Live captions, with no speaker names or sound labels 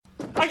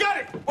I got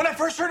it! When I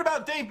first heard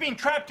about Dave being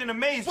trapped in a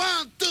maze...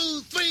 1, 2,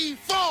 3,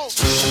 4!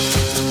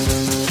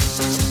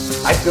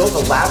 I built a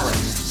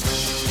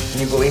labyrinth.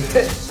 Can you believe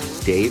it?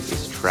 Dave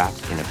is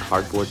trapped in a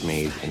cardboard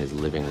maze in his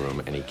living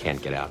room and he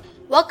can't get out.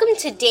 Welcome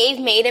to Dave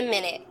Made a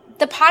Minute,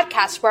 the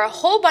podcast where a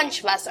whole bunch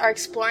of us are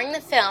exploring the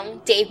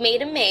film Dave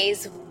Made a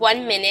Maze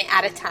 1 minute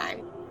at a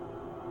time.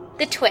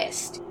 The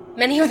twist.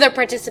 Many of the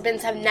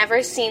participants have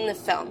never seen the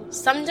film.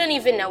 Some don't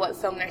even know what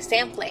film they're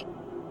sampling.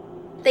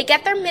 They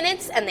get their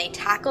minutes and they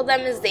tackle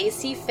them as they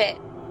see fit.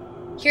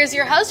 Here's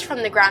your host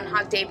from the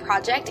Groundhog Day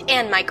Project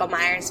and Michael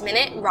Myers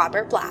Minute,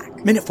 Robert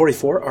Black. Minute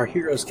 44, our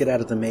heroes get out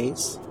of the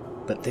maze,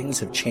 but things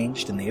have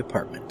changed in the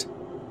apartment.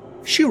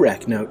 Shoe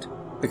rack note,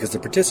 because the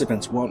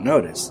participants won't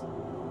notice.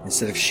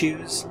 Instead of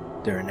shoes,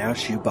 there are now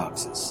shoe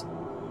boxes.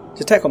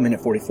 To tackle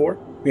Minute 44,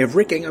 we have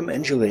Rick Ingham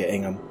and Julia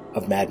Ingham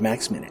of Mad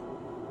Max Minute.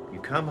 You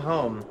come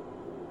home,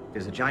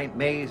 there's a giant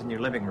maze in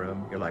your living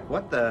room. You're like,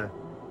 what the?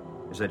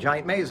 There's a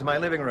giant maze in my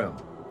living room.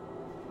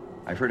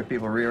 I've heard of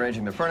people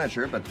rearranging the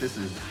furniture, but this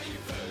is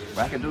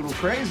wackadoodle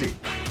crazy.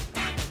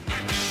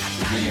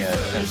 Give me a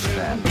sense of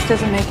that. This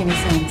doesn't make any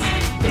sense.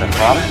 Is that a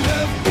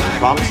problem? There's a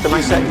promise to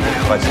my segment,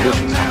 but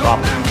solutions, no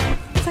problem.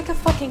 It's like a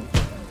fucking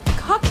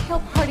cocktail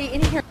party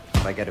in here.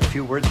 I get a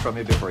few words from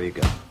you before you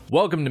go.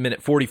 Welcome to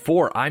Minute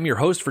 44. I'm your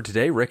host for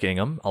today, Rick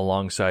Ingham,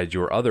 alongside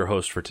your other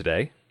host for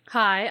today.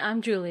 Hi,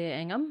 I'm Julia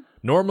Ingham.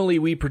 Normally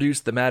we produce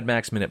the Mad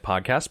Max Minute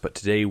podcast, but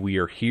today we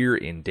are here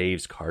in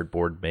Dave's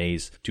cardboard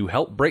maze to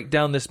help break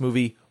down this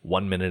movie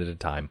 1 minute at a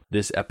time.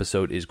 This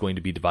episode is going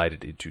to be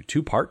divided into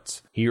two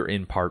parts. Here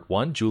in part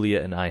one, Julia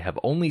and I have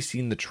only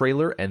seen the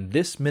trailer and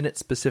this minute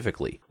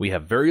specifically. We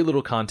have very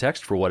little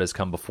context for what has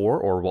come before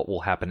or what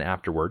will happen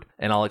afterward,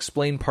 and I'll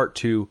explain part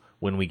two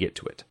when we get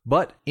to it.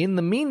 But in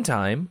the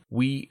meantime,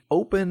 we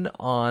open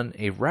on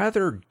a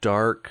rather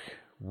dark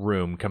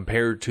room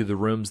compared to the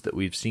rooms that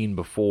we've seen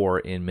before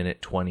in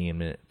minute 20 and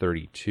minute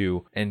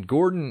 32, and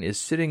Gordon is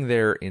sitting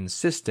there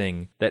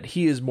insisting that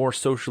he is more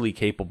socially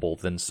capable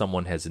than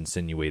someone has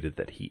insinuated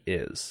that he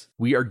is.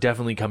 We are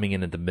definitely coming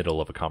in at the middle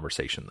of a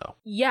conversation, though.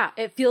 Yeah,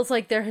 it feels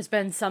like there has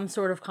been some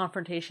sort of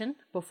confrontation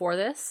before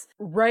this.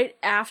 Right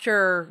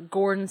after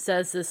Gordon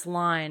says this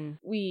line,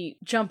 we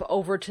jump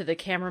over to the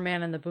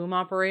cameraman and the boom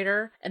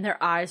operator, and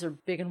their eyes are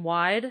big and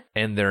wide.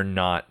 And they're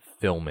not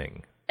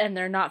filming.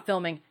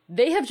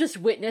 They have just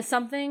witnessed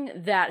something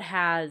that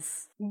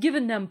has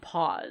given them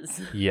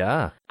pause.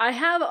 Yeah. I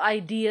have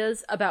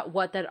ideas about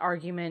what that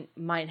argument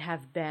might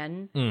have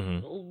been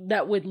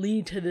that would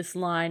lead to this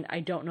line,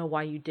 I don't know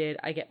why you did,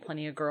 I get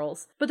plenty of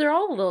girls. But they're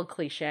all a little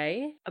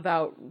cliche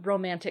about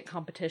romantic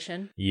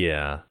competition.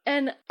 Yeah.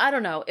 And I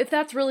don't know, if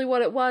that's really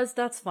what it was,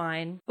 that's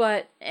fine.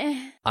 But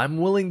I'm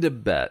willing to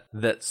bet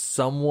that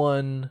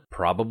someone,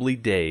 probably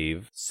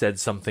Dave, said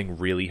something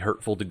really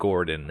hurtful to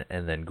Gordon,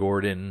 and then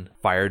Gordon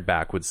fired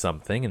back with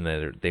something, and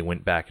then they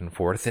went back and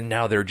forth, and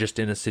now they're just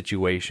in a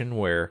situation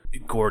where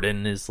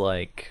Gordon is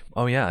like,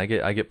 oh yeah, I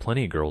get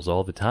plenty of girls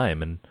all the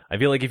time. And I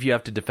feel like if you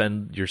have to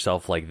defend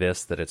yourself like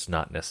this, that it's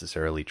not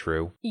necessarily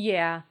true.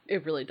 Yeah,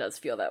 it really does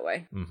feel that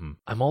way.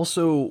 I'm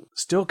also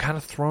still kind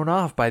of thrown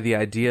off by the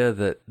idea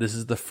that this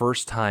is the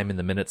first time in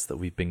the minutes that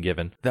we've been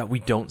given that we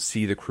don't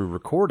see the crew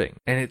recording.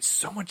 And it's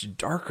so much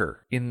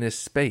darker in this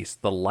space.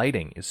 The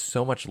lighting is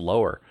so much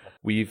lower.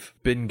 We've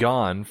been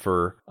gone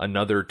for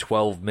another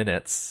 12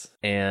 minutes,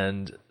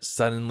 and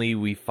suddenly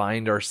we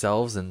find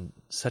ourselves in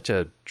such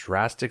a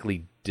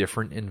drastically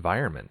different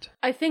environment.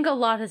 I think a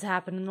lot has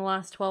happened in the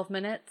last 12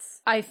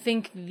 minutes. I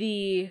think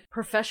the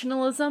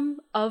professionalism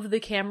of the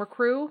camera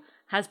crew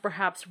has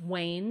perhaps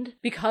waned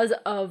because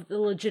of the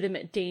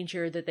legitimate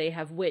danger that they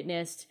have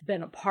witnessed,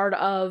 been a part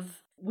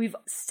of. We've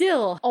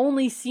still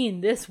only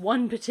seen this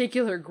one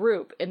particular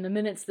group in the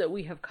minutes that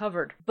we have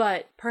covered,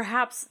 but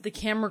perhaps the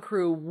camera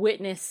crew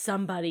witnessed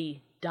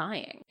somebody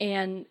dying.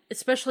 And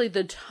especially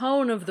the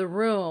tone of the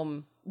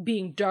room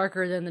being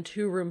darker than the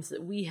two rooms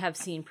that we have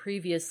seen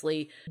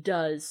previously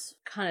does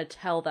kind of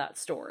tell that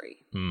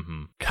story.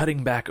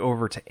 Cutting back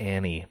over to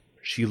Annie.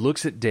 She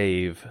looks at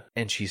Dave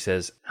and she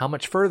says, "How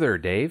much further,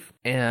 Dave?"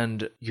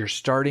 And you're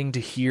starting to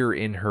hear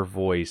in her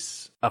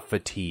voice a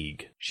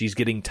fatigue. She's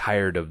getting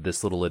tired of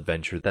this little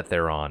adventure that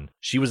they're on.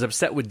 She was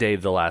upset with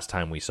Dave the last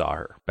time we saw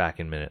her, back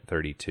in minute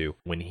 32,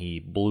 when he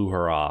blew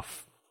her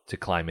off to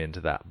climb into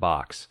that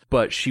box.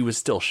 But she was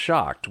still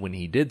shocked when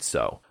he did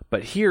so.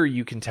 But here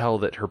you can tell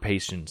that her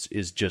patience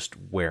is just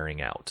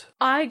wearing out.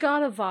 I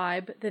got a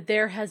vibe that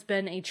there has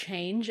been a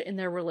change in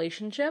their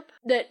relationship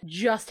that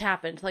just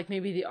happened, like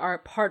maybe the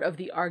part of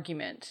the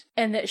argument,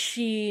 and that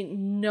she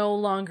no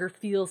longer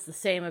feels the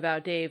same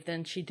about Dave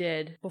than she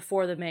did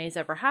before the maze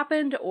ever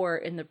happened or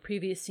in the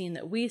previous scene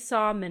that we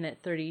saw, minute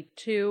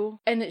 32,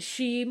 and that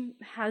she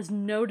has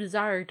no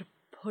desire to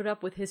put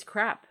up with his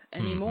crap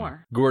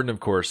anymore. Gordon,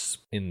 of course,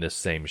 in this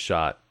same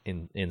shot,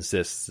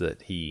 insists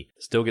that he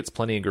still gets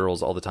plenty of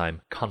girls all the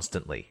time,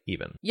 constantly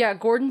even. Yeah,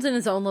 Gordon's in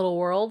his own little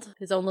world,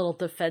 his own little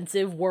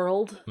defensive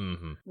world,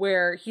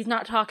 where he's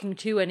not talking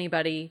to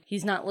anybody,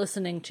 he's not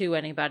listening to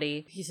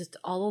anybody, he's just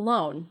all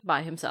alone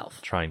by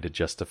himself. Trying to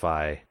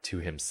justify to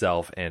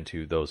himself and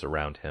to those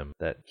around him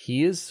that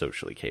he is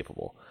socially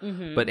capable.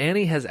 But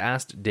Annie has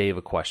asked Dave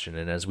a question,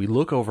 and as we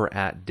look over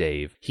at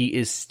Dave, he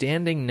is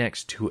standing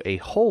next to a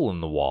hole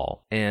in the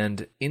wall,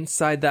 and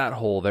inside that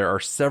hole there are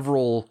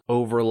several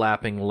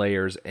overlapping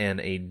layers and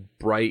a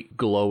bright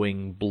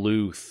glowing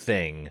blue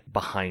thing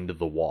behind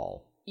the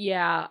wall.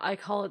 Yeah, I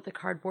call it the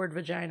cardboard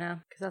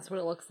vagina, because that's what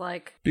it looks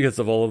like. Because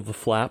of all of the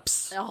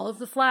flaps? All of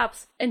the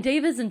flaps. And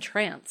Dave is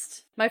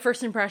entranced. My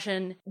first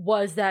impression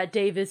was that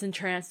Dave is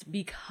entranced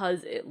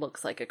because it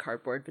looks like a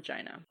cardboard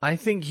vagina. I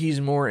think he's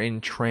more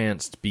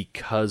entranced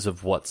because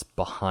of what's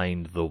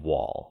behind the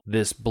wall.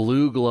 This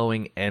blue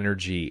glowing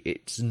energy,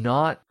 it's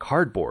not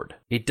cardboard.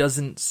 It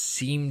doesn't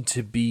seem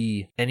to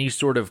be any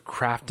sort of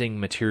crafting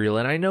material.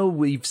 And I know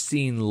we've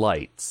seen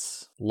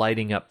lights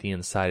lighting up the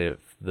inside of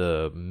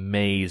the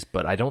maze,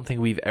 but I don't think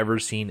we've ever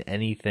seen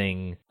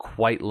anything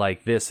quite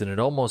like this, and it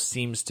almost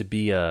seems to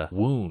be a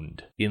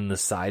wound in the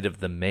side of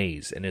the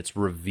maze, and it's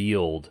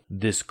revealed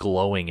this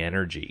glowing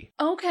energy.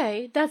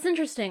 Okay, that's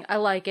interesting. I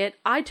like it.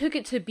 I took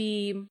it to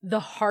be the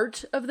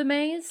heart of the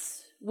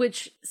maze,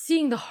 which,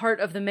 seeing the heart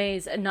of the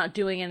maze and not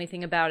doing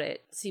anything about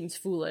it seems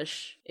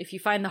foolish. If you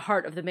find the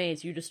heart of the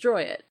maze, you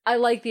destroy it. I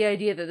like the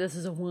idea that this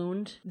is a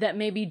wound, that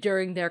maybe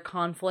during their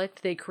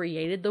conflict they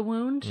created the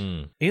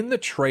wound. In the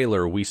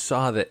trailer, we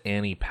saw that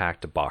Annie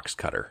packed a box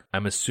cutter.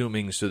 I'm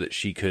assuming so that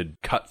she could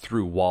cut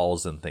through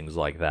walls and things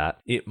like that.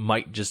 It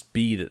might just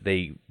be that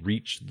they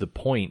reached the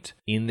point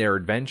in their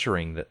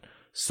adventuring that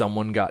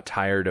someone got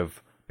tired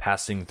of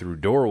passing through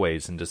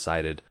doorways and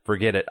decided,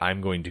 forget it,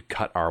 I'm going to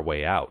cut our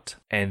way out.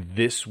 And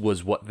this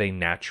was what they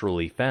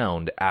naturally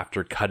found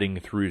after cutting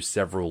through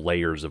several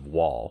layers of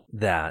wall.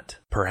 That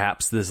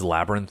perhaps this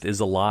labyrinth is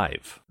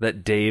alive.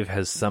 That Dave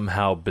has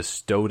somehow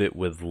bestowed it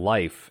with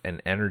life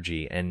and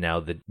energy, and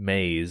now the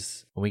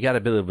maze, we got a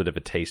little bit of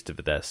a taste of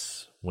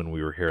this when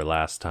we were here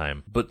last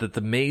time, but that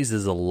the maze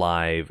is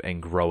alive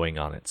and growing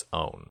on its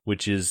own,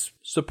 which is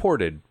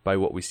supported by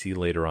what we see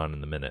later on in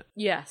the minute.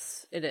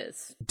 Yes, it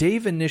is.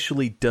 Dave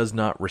initially does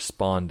not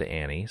respond to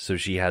Annie, so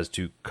she has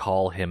to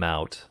call him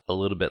out a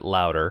little bit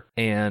louder,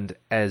 and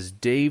as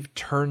Dave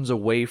turns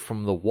away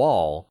from the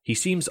wall, he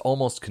seems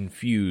almost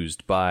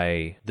confused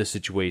by the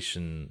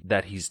situation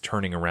that he's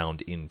turning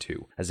around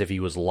into, as if he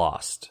was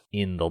lost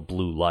in the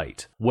blue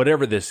light.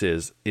 Whatever this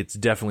is, it's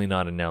definitely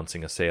not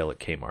announcing a sale at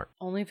Kmart.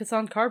 Only if it's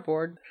on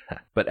cardboard.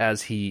 But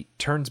as he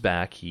turns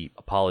back, he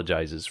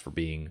apologizes for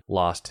being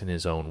lost in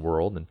his own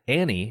world. And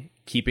Annie,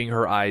 keeping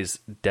her eyes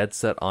dead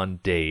set on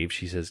Dave,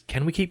 she says,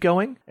 "Can we keep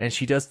going?" And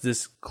she does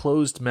this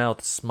closed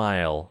mouth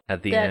smile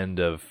at the end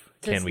of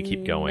 "Can we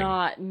keep going?" Does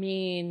not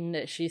mean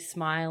that she's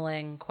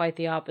smiling. Quite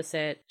the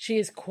opposite. She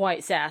is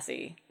quite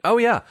sassy. Oh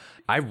yeah,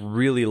 I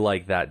really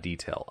like that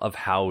detail of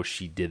how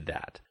she did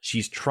that.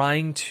 She's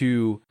trying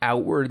to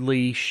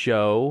outwardly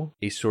show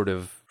a sort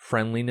of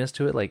friendliness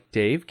to it, like,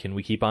 Dave, can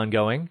we keep on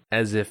going?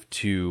 As if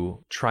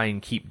to try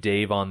and keep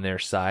Dave on their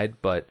side,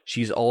 but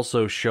she's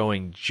also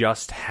showing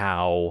just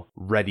how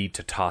ready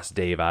to toss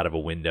Dave out of a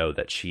window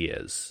that she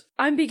is.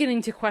 I'm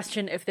beginning to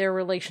question if their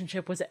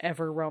relationship was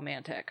ever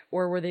romantic,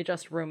 or were they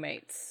just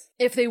roommates?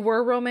 If they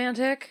were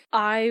romantic,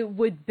 I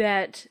would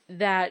bet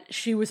that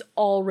she was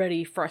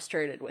already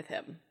frustrated with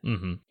him.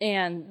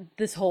 And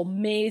this whole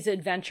maze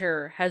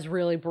adventure has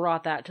really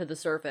brought that to the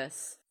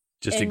surface.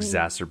 Just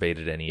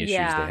exacerbated any issues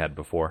they had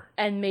before.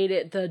 And made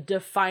it the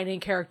defining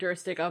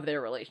characteristic of their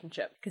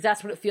relationship. Because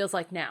that's what it feels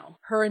like now.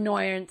 Her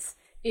annoyance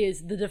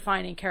is the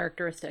defining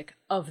characteristic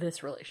of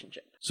this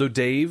relationship. So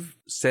Dave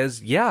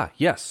says,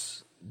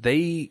 yes,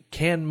 they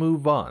can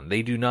move on.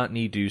 They do not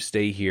need to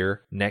stay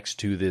here next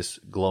to this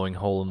glowing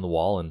hole in the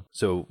wall. And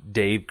so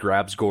Dave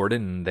grabs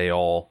Gordon and they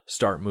all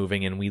start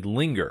moving, and we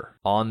linger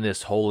on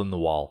this hole in the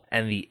wall,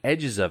 and the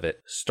edges of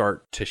it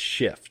start to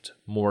shift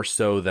more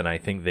so than I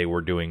think they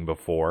were doing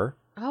before.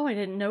 Oh, I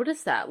didn't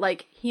notice that.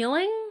 Like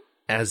healing?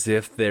 As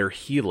if they're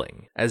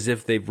healing, as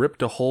if they've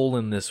ripped a hole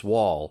in this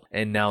wall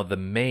and now the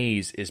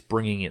maze is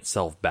bringing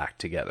itself back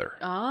together.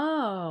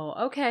 Oh,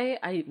 okay.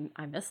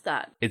 I missed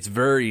that. It's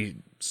very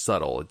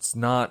subtle. It's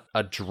not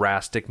a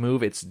drastic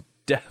move. It's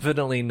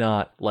definitely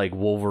not like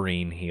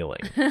Wolverine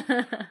healing,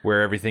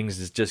 where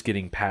everything's just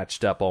getting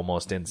patched up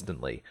almost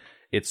instantly.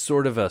 It's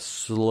sort of a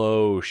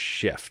slow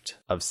shift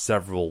of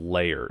several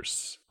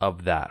layers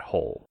of that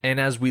hole. And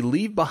as we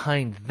leave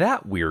behind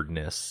that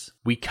weirdness,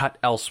 we cut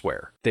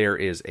elsewhere. There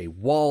is a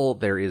wall,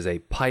 there is a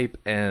pipe,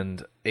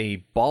 and a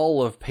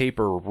ball of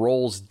paper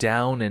rolls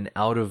down and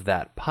out of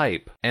that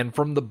pipe. And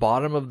from the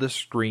bottom of the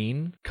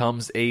screen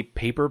comes a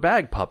paper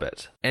bag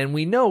puppet. And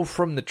we know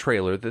from the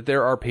trailer that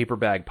there are paper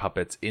bag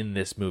puppets in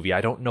this movie.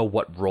 I don't know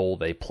what role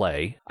they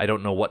play. I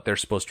don't know what they're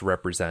supposed to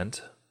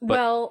represent. But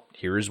well,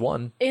 here is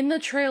one. In the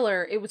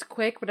trailer, it was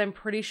quick, but I'm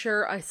pretty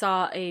sure I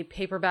saw a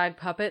paper bag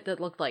puppet that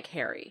looked like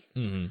Harry.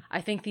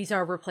 I think these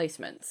are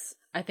replacements.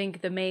 I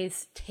think the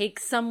maze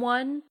takes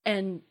someone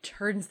and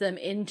turns them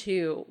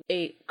into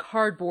a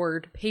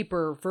cardboard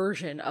paper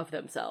version of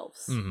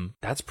themselves.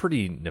 That's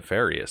pretty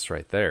nefarious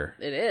right there.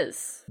 It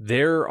is.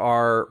 There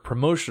are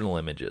promotional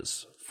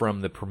images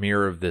from the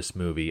premiere of this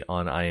movie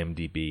on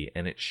IMDb,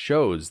 and it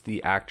shows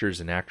the actors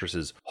and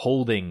actresses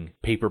holding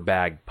paper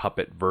bag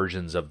puppet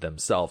versions of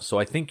themselves. So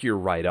I think you're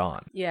right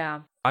on.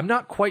 Yeah. I'm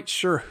not quite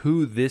sure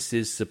who this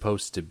is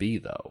supposed to be,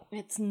 though.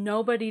 It's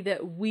nobody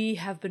that we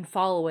have been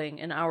following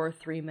in our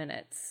 3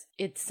 minutes.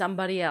 It's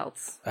somebody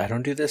else. I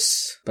don't do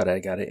this, but I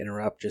gotta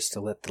interrupt just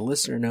to let the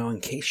listener know, in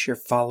case you're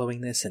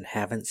following this and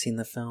haven't seen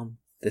the film,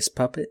 this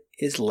puppet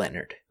is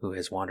Leonard, who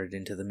has wandered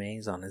into the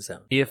maze on his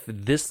own. If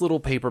this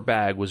little paper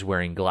bag was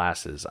wearing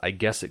glasses, I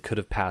guess it could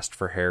have passed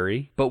for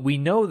Harry. But we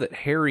know that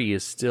Harry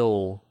is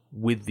still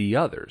with the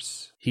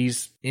others.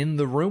 He's in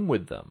the room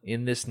with them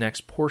in this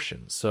next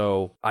portion.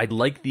 So I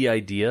like the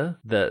idea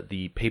that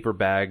the paper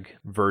bag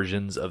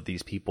versions of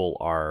these people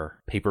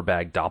are paper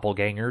bag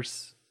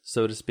doppelgangers,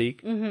 so to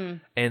speak.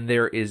 And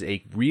there is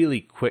a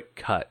really quick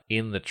cut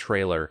in the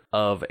trailer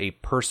of a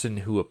person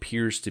who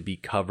appears to be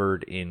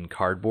covered in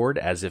cardboard,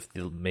 as if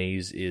the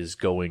maze is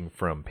going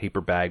from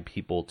paper bag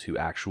people to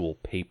actual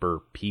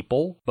paper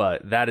people.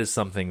 But that is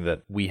something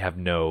that we have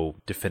no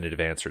definitive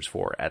answers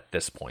for at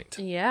this point.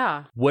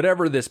 Yeah.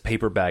 Whatever this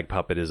paper bag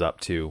puppet is up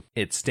to,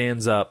 it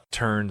stands up,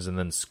 turns, and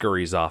then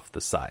scurries off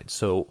the side.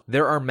 So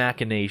there are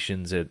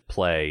machinations at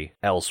play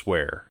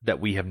elsewhere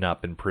that we have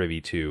not been privy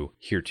to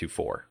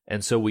heretofore.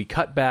 And so we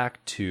cut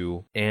back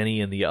to Annie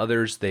and the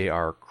others. They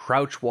are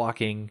crouch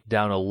walking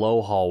down a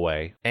low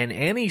hallway, and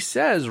Annie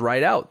says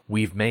right out,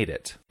 "We've made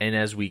it." And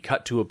as we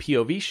cut to a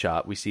POV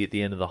shot, we see at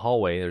the end of the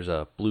hallway, there's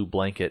a blue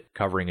blanket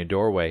covering a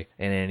doorway,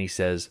 and Annie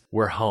says,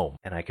 "We're home."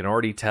 And I can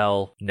already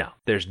tell, no,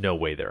 there's no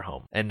way they're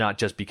home. And not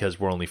just because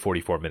we're only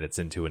 44 minutes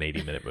into an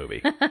 80-minute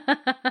movie.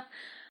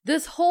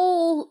 This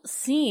whole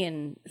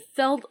scene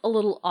felt a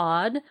little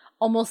odd,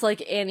 almost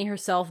like Annie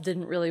herself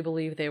didn't really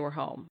believe they were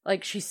home.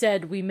 Like she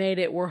said, "We made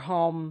it, we're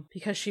home,"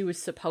 because she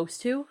was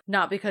supposed to,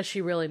 not because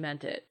she really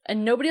meant it.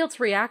 And nobody else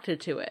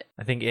reacted to it.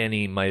 I think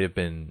Annie might have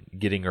been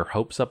getting her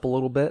hopes up a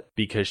little bit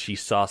because she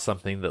saw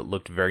something that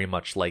looked very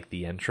much like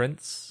the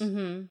entrance.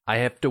 I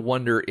have to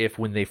wonder if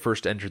when they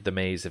first entered the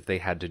maze, if they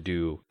had to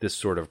do this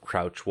sort of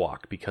crouch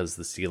walk because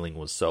the ceiling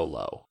was so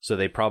low. So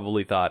they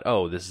probably thought,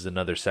 oh, this is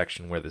another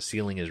section where the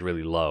ceiling is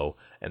really low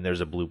and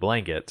there's a blue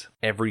blanket.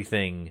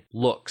 Everything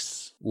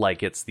looks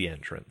like it's the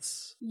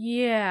entrance.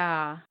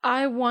 Yeah.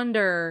 I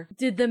wonder,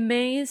 did the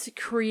maze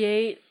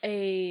create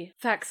a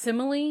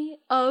facsimile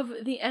of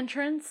the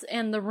entrance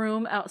and the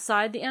room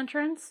outside the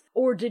entrance?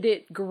 Or did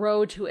it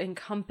grow to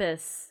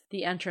encompass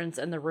the entrance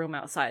and the room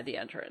outside the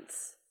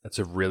entrance? That's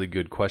a really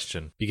good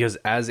question, because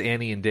as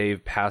Annie and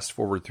Dave pass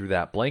forward through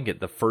that blanket,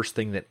 the first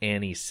thing that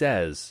Annie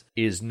says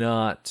is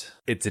not,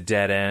 "It's a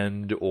dead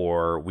end,"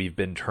 or "We've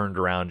been turned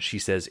around." She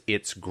says,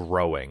 "It's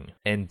growing."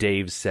 And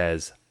Dave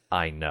says,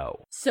 "I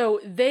know." So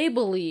they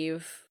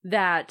believe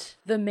that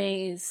the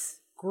maze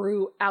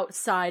grew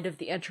outside of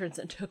the entrance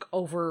and took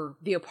over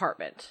the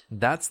apartment.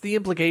 That's the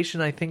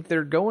implication I think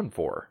they're going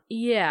for.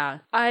 Yeah,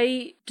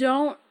 I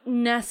don't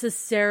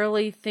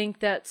necessarily think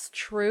that's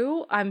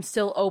true. I'm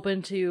still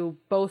open to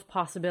both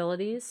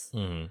possibilities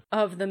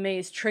of the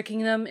maze tricking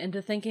them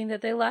into thinking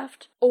that they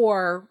left,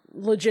 or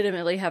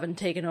legitimately having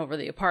taken over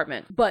the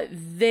apartment. But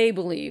they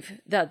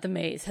believe that the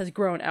maze has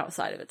grown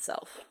outside of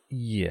itself.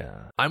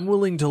 Yeah. I'm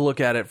willing to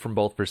look at it from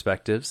both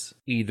perspectives.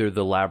 Either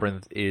the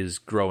labyrinth is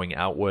growing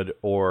outward,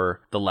 or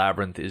the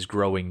labyrinth is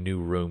growing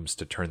new rooms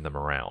to turn them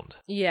around.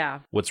 Yeah.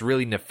 What's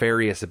really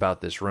nefarious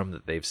about this room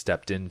that they've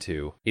stepped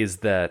into is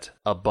that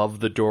above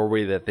the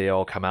doorway that they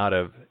all come out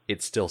of,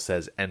 it still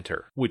says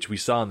 "Enter," which we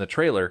saw in the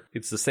trailer.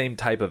 It's the same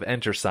type of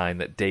enter sign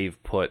that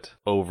Dave put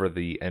over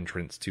the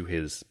entrance to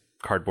his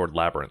cardboard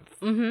labyrinth.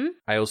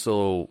 I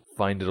also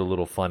find it a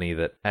little funny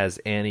that as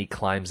Annie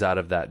climbs out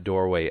of that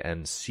doorway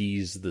and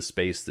sees the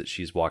space that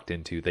she's walked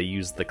into, they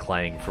use the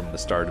clang from the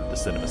start of the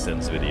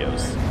CinemaSins videos.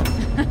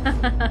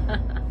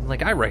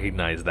 Like, I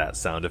recognize that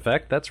sound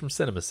effect. That's from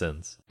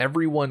CinemaSins.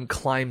 Everyone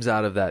climbs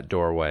out of that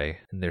doorway,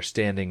 and they're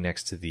standing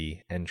next to the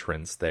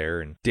entrance there,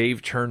 and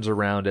Dave turns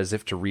around as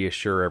if to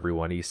reassure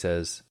everyone. He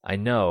says, I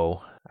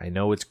know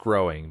it's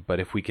growing, but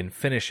if we can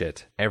finish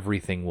it,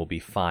 everything will be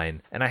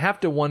fine. And I have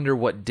to wonder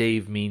what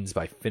Dave means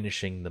by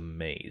finishing the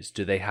maze.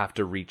 Do they have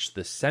to reach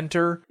the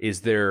center?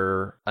 Is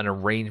there an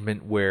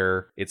arrangement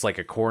where it's like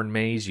a corn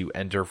maze? You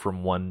enter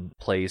from one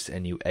place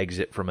and you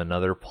exit from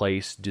another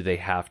place. Do they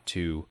have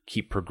to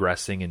keep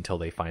progressing until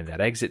they find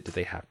that exit? Do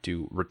they have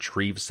to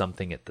retrieve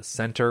something at the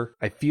center?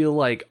 I feel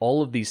like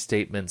all of these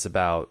statements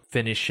about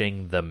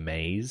finishing the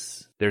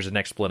maze, there's an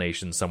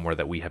explanation somewhere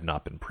that we have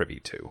not been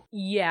privy to.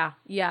 Yeah,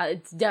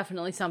 it's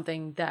definitely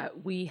something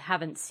that we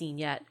haven't seen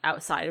yet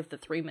outside of the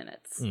 3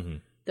 minutes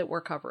that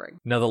we're covering.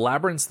 Now, the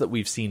labyrinths that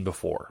we've seen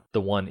before,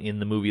 the one in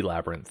the movie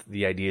Labyrinth,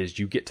 the idea is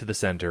you get to the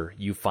center,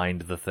 you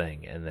find the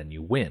thing, and then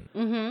you win.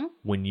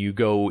 When you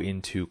go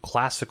into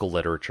classical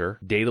literature,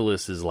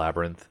 Daedalus's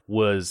Labyrinth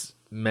was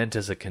meant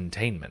as a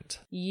containment.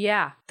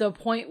 Yeah, the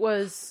point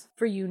was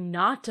for you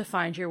not to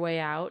find your way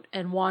out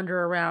and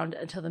wander around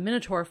until the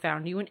Minotaur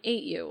found you and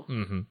ate you.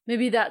 Mm-hmm.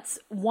 Maybe that's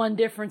one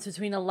difference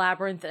between a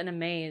labyrinth and a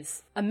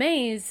maze. A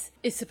maze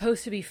is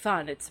supposed to be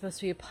fun. It's supposed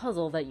to be a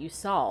puzzle that you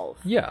solve.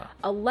 Yeah.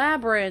 A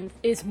labyrinth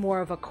is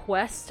more of a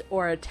quest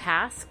or a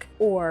task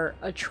or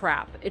a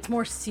trap. It's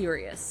more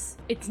serious.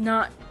 It's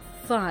not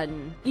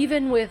fun.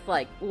 Even with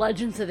like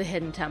Legends of the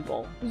Hidden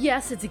Temple.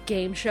 Yes, it's a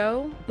game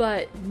show,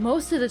 but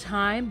most of the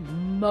time,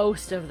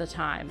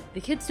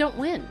 the kids don't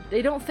win.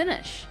 They don't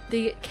finish.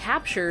 They get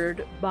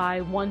captured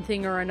by one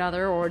thing or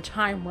another, or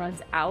time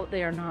runs out.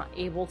 They are not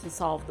able to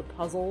solve the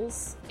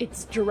puzzles.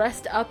 It's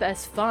dressed up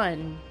as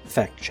fun.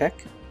 Fact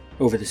check.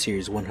 Over the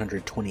series'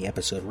 120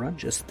 episode run,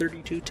 just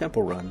 32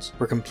 temple runs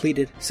were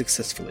completed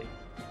successfully,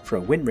 for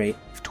a win rate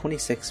of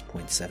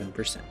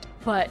 26.7%.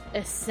 But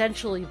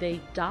essentially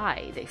they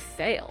die. They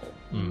fail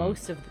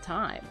most of the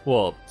time.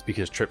 Well, it's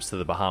because trips to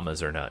the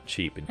Bahamas are not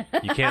cheap, and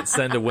you can't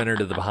send a winner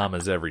to the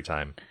Bahamas every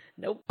time.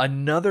 Nope.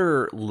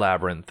 Another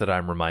labyrinth that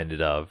I'm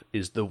reminded of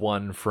is the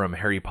one from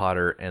Harry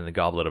Potter and the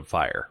Goblet of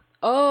Fire.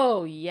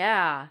 Oh,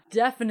 yeah,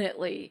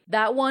 definitely.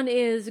 That one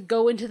is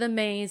go into the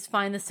maze,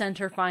 find the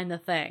center, find the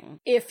thing.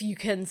 If you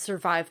can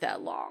survive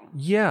that long.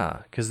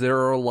 Yeah, because there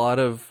are a lot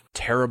of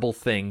terrible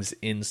things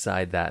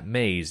inside that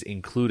maze,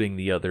 including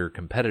the other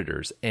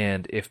competitors.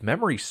 And if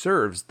memory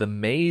serves, the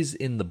maze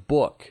in the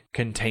book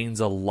contains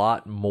a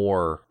lot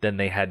more than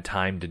they had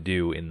time to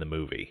do in the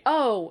movie.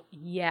 Oh,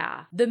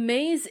 yeah. The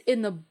maze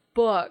in the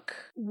book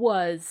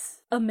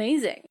was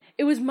amazing.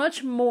 It was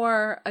much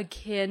more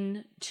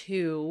akin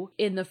to,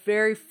 in the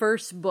very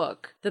first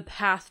book, the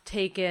path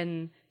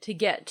taken to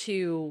get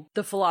to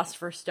the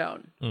Philosopher's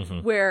Stone,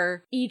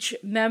 where each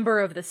member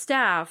of the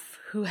staff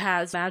who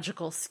has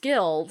magical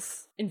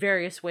skills in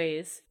various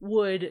ways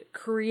would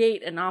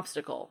create an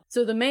obstacle.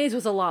 So the maze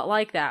was a lot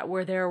like that,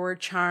 where there were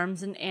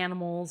charms and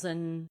animals,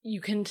 and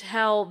you can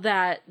tell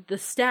that the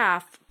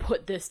staff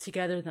put this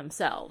together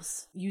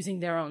themselves using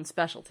their own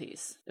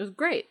specialties. It was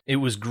great. It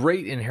was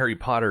great in Harry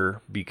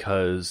Potter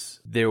because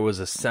there was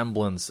a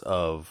semblance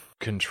of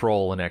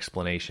control and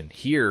explanation.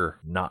 Here,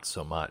 not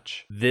so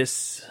much.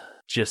 This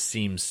just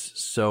seems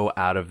so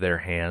out of their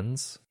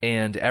hands.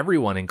 And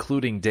everyone,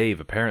 including Dave,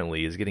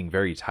 apparently is getting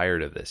very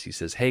tired of this. He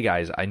says, hey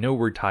guys, I know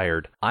we're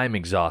tired. I'm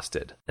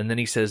exhausted. And then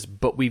he says,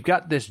 but we've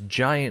got this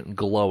giant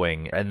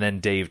glowing. And then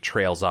Dave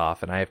trails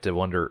off, and I have to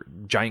wonder,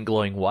 giant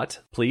glowing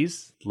what?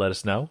 Please let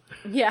us know.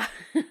 Yeah.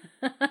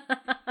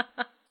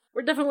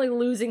 We're definitely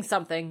losing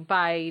something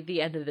by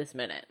the end of this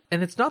minute.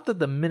 And it's not that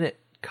the minute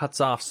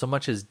cuts off so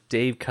much as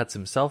Dave cuts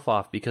himself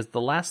off, because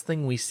the last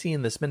thing we see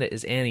in this minute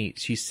is Annie.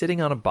 She's sitting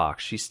on a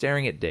box. She's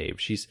staring at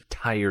Dave. She's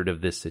tired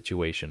of this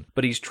situation.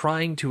 But he's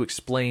trying to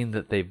explain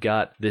that they've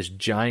got this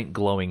giant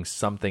glowing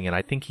something, and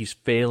I think he's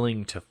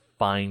failing to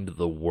find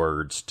the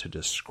words to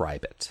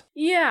describe it.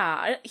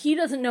 Yeah, he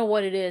doesn't know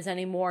what it is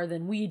any more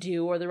than we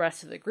do or the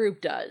rest of the group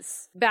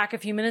does. Back a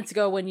few minutes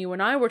ago when you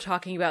and I were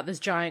talking about this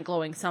giant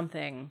glowing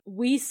something,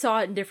 we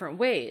saw it in different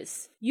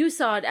ways. You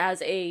saw it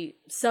as a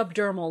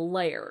subdermal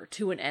layer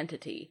to an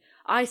entity.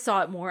 I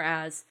saw it more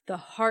as the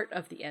heart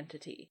of the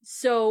entity.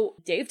 So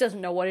Dave doesn't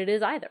know what it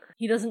is either.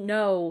 He doesn't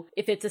know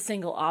if it's a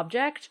single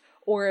object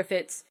or if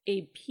it's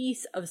a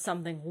piece of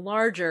something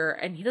larger,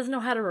 and he doesn't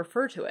know how to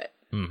refer to it.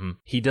 Mm-hmm.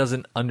 He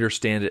doesn't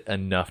understand it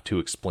enough to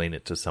explain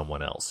it to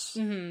someone else.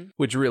 Mm-hmm.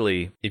 Which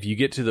really, if you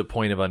get to the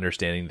point of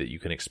understanding that you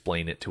can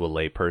explain it to a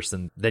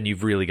layperson, then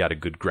you've really got a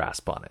good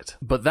grasp on it.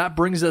 But that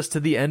brings us to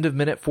the end of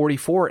minute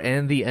 44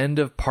 and the end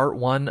of part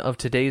 1 of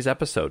today's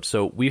episode.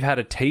 So we've had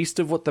a taste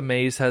of what the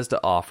maze has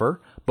to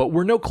offer, but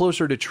we're no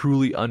closer to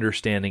truly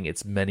understanding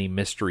its many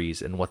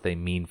mysteries and what they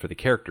mean for the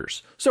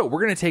characters. So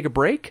we're going to take a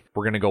break.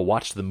 We're going to go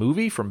watch the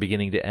movie from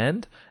beginning to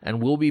end,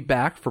 and we'll be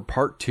back for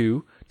part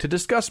 2 to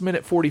discuss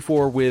minute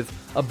 44 with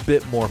a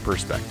bit more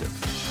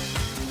perspective.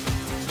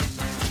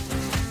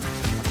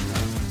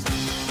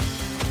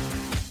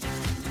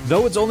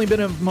 Though it's only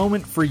been a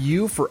moment for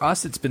you, for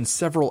us it's been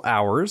several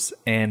hours,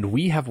 and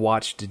we have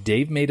watched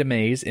Dave Made a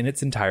Maze in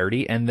its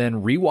entirety, and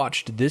then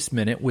rewatched this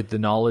minute with the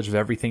knowledge of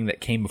everything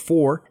that came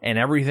before, and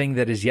everything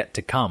that is yet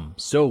to come.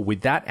 So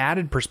with that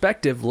added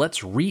perspective,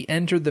 let's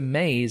re-enter the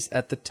maze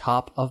at the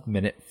top of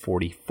minute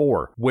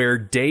 44, where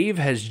Dave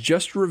has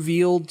just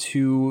revealed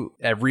to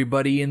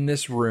everybody in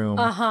this room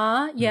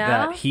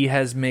that he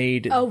has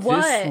made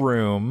this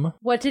room.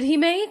 What did he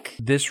make?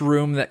 This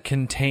room that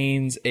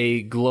contains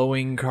a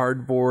glowing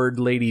cardboard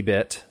lady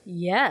bit.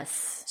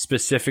 Yes.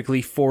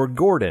 Specifically for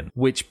Gordon,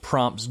 which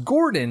prompts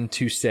Gordon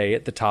to say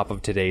at the top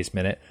of today's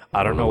minute,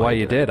 I don't know why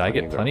you did. I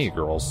get plenty of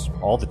girls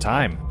all the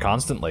time,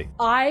 constantly.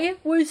 I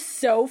was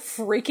so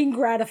freaking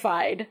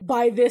gratified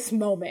by this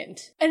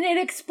moment. And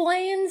it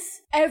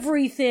explains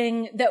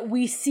everything that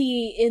we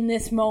see in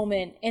this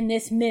moment, in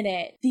this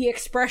minute. The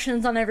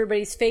expressions on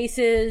everybody's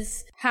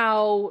faces,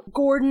 how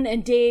Gordon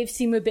and Dave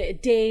seem a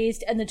bit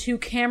dazed, and the two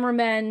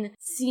cameramen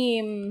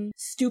seem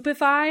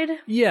stupefied.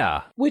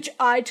 Yeah. which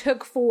I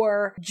took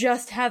for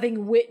just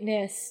having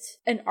witnessed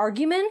an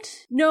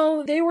argument.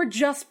 No, they were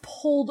just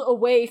pulled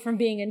away from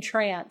being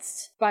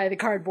entranced by the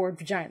cardboard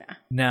vagina.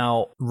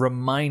 Now,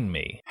 remind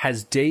me,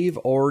 has Dave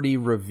already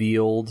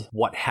revealed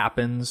what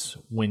happens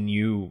when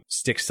you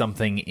stick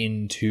something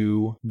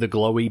into the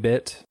glowy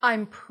bit?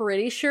 I'm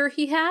pretty sure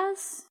he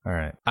has. All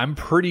right. I'm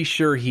pretty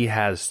sure he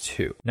has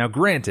too. Now,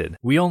 granted,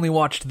 we only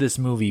watched this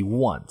movie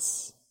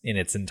once in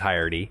its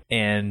entirety,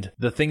 and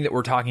the thing that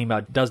we're talking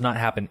about does not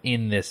happen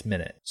in this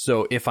minute.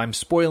 So if I'm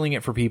spoiling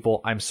it for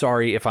people, I'm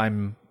sorry. If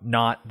I'm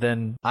not,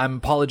 then I'm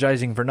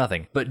apologizing for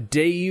nothing. But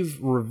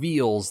Dave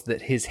reveals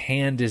that his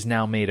hand is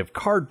now made of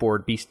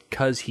cardboard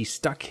because he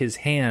stuck his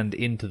hand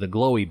into the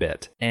glowy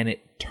bit, and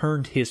it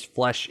turned his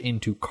flesh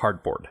into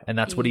cardboard. And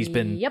that's what he's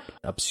been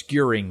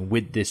obscuring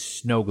with this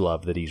snow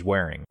glove that he's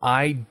wearing.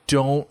 I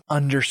don't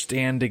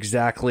understand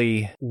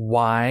exactly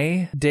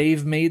why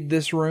Dave made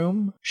this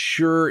room.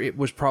 Sure, it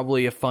was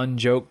probably a fun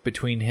joke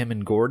between him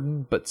and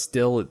Gordon, but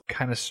still, it's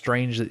kind of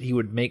strange that he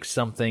would make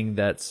something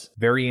that's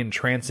very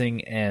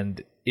entrancing,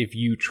 and if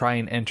you try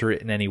and enter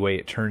it in any way,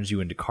 it turns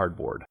you into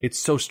cardboard. It's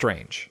so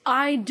strange.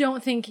 I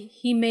don't think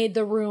he made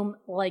the room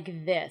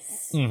like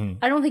this.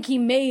 I don't think he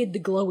made the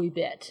glowy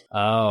bit.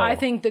 Oh. I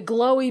think the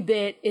glowy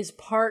bit is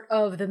part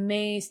of the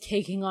maze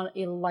taking on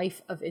a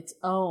life of its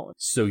own.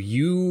 So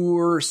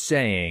you're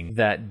saying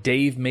that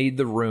Dave made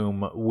the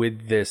room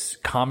with this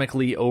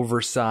comically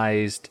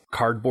oversized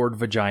cardboard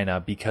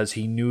vagina because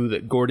he knew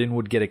that Gordon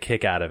would get a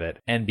kick out of it,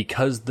 and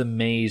because the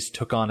maze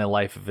took on a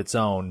life of its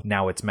own,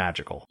 now it's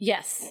magical.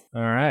 Yes.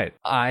 All right.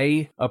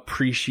 I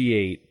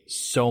appreciate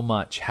so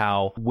much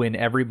how when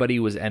everybody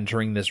was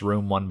entering this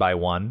room one by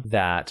one,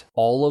 that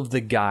all of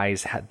the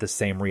guys had the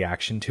same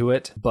reaction to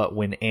it. But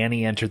when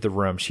Annie entered the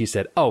room, she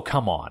said, "Oh,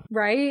 come on."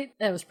 Right?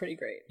 That was pretty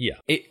great. Yeah.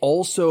 It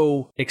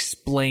also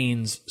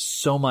explains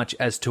so much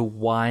as to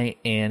why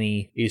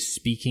Annie is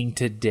speaking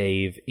to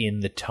Dave in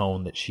the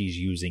tone that she's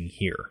using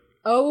here.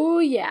 Oh,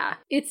 yeah.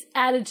 It's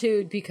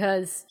attitude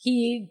because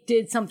he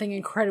did something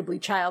incredibly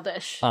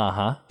childish.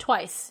 Uh-huh.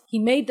 Twice. He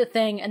made the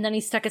thing and then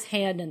he stuck his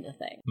hand in the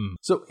thing.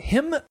 So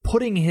him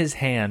putting his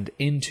hand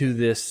into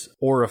this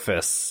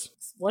orifice,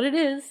 what it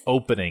is,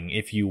 opening,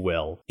 if you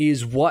will,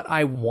 is what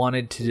I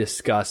wanted to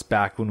discuss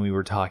back when we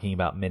were talking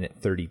about minute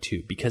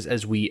 32. Because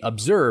as we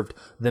observed,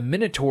 the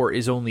Minotaur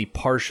is only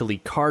partially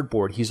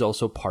cardboard. He's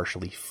also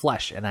partially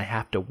flesh. And I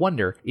have to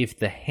wonder if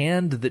the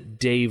hand that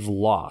Dave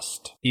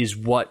lost is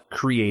what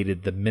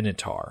created the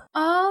Minotaur.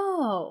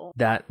 Oh.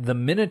 That the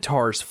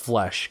Minotaur's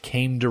flesh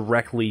came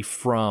directly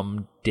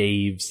from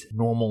Dave's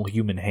normal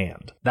human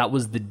hand. That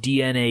was the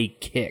DNA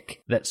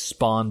kick that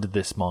spawned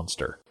this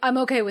monster. I'm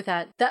okay with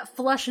that. That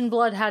flesh and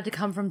blood had to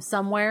come from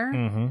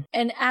somewhere.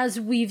 And as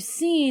we've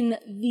seen,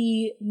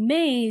 the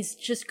maze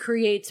just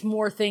creates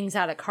more things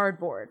out of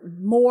cardboard.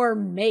 More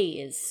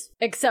maze.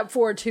 Except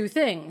for two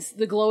things.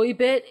 The glowy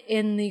bit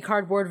in the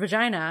cardboard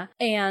vagina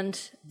and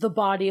the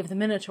body of the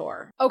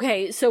Minotaur.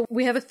 Okay, so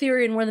we have a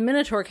theory on where the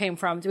Minotaur came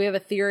from. Do we have a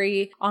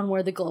theory on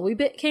where the glowy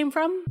bit came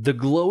from? The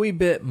glowy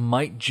bit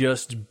might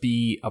just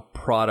be a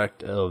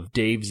product of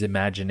Dave's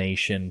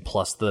imagination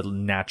plus the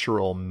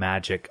natural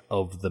magic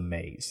of the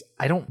maze.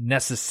 I don't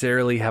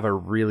necessarily have a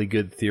really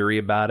good theory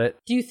about it.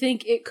 Do you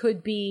think it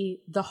could be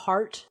the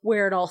heart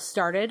where it all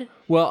started?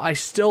 Well, I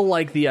still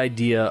like the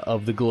idea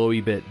of the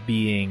glowy bit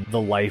being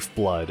the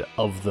lifeblood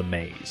of the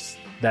maze.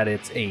 That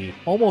it's a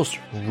almost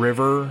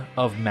river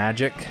of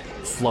magic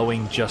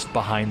flowing just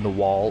behind the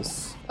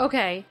walls.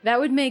 Okay, that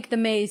would make the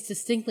maze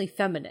distinctly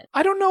feminine.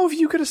 I don't know if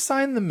you could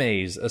assign the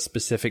maze a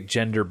specific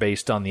gender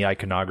based on the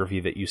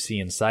iconography that you see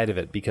inside of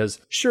it, because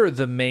sure,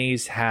 the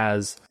maze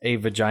has a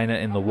vagina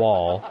in the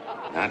wall.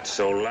 Not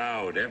so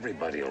loud,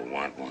 everybody'll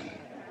want one.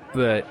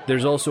 But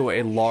there's also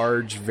a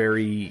large,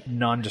 very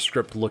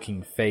nondescript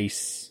looking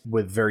face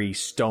with very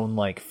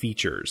stone-like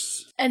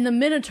features. And the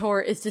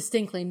Minotaur is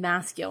distinctly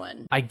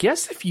masculine. I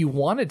guess if you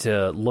wanted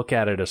to look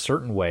at it a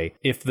certain way,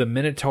 if the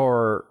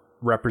Minotaur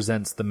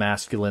represents the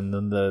masculine,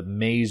 then the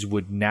maze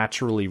would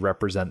naturally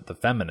represent the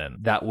feminine.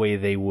 That way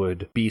they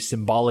would be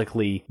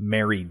symbolically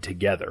married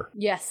together.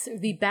 Yes,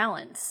 the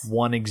balance.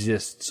 One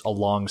exists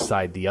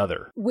alongside the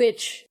other.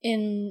 Which,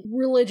 in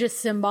religious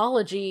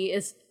symbology,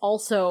 is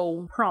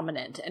also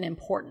prominent and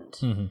important.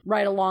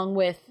 Right along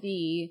with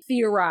the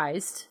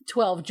theorized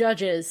 12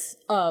 judges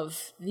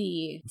of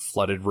the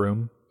flooded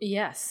room.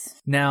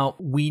 Yes. Now,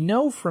 we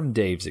know from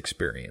Dave's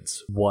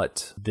experience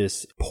what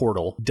this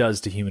portal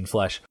does to human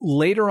flesh.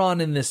 Later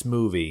on in this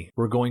movie,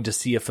 we're going to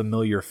see a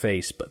familiar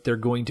face, but they're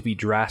going to be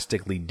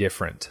drastically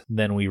different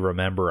than we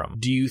remember them.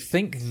 Do you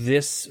think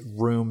this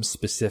room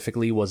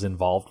specifically was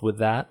involved with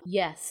that?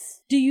 Yes.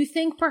 Do you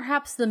think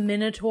perhaps the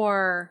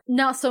Minotaur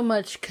not so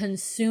much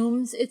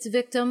consumes its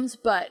victims,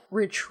 but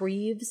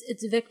retrieves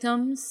its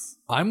victims?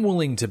 I'm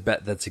willing to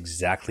bet that's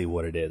exactly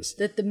what it is.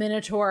 That the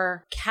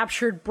Minotaur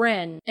captured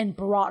Bryn and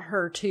brought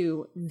her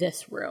to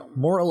this room.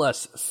 More or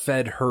less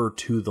fed her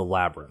to the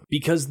labyrinth.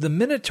 Because the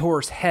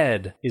Minotaur's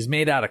head is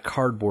made out of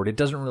cardboard. It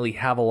doesn't really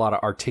have a lot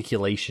of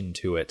articulation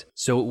to it.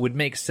 So it would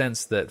make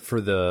sense that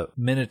for the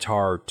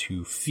Minotaur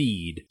to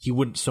feed, he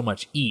wouldn't so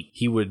much eat.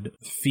 He would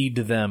feed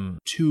them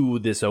to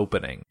this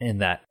opening.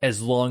 And that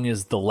as long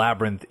as the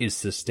labyrinth is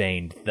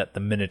sustained, that the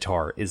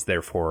Minotaur is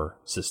therefore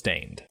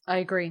sustained. I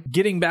agree.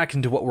 Getting back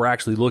into what we're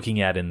actually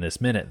looking at in this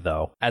minute,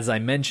 though, as I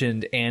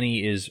mentioned,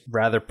 Annie is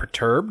rather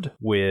perturbed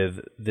with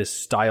this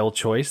style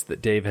choice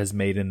that Dave has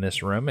made in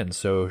this room, and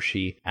so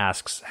she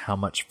asks how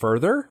much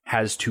further,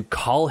 has to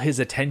call his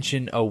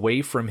attention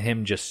away from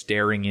him just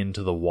staring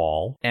into the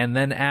wall, and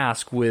then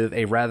ask with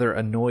a rather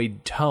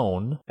annoyed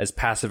tone, as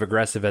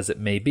passive-aggressive as it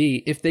may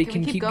be, if they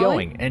can keep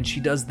going. And she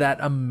does that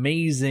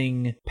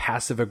amazing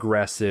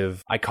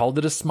passive-aggressive, I called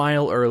it a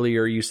smile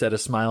earlier, you said a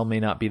smile may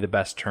not be the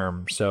best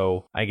term,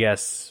 so I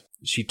guess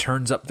she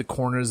turns up the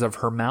corners of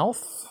her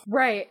mouth.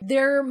 Right.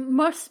 There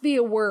must be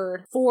a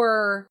word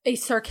for a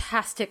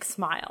sarcastic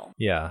smile.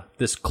 Yeah.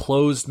 This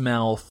closed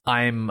mouth,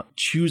 I'm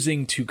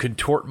choosing to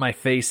contort my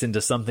face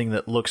into something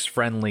that looks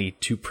friendly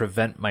to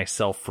prevent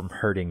myself from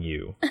hurting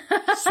you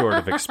sort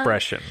of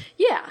expression.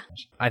 Yeah.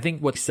 I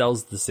think what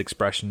sells this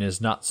expression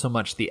is not so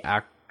much the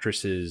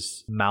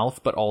actress's mouth,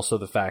 but also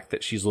the fact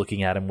that she's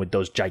looking at him with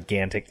those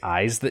gigantic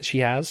eyes that she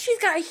has. She's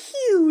got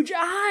huge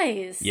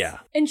eyes. Yeah.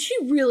 And she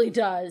really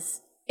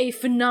does a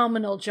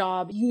phenomenal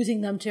job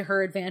using them to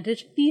her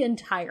advantage the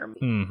entire movie.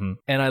 Mm-hmm.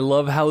 And I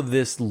love how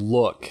this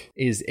look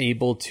is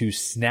able to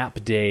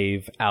snap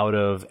Dave out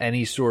of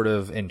any sort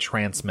of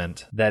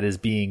entrancement that is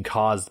being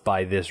caused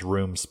by this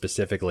room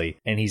specifically.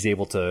 And he's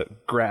able to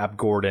grab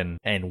Gordon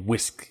and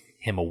whisk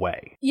him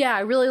away. Yeah,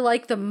 I really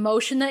like the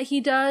motion that he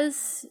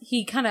does.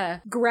 He kind of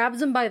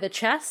grabs him by the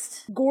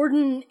chest.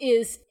 Gordon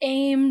is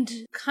aimed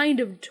kind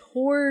of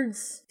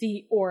towards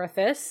the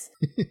orifice.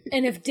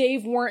 And if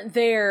Dave weren't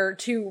there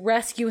to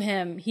rescue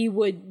him, he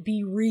would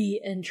be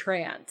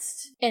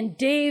re-entranced. And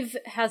Dave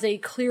has a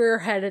clearer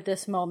head at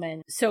this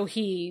moment, so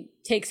he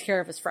takes care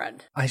of his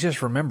friend. I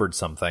just remembered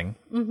something.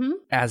 Mm-hmm.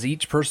 As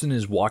each person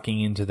is walking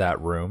into that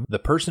room, the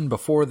person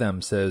before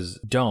them says,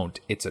 "Don't,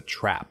 it's a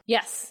trap."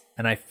 Yes.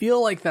 And I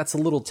feel like that's a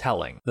little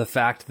telling. The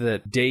fact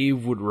that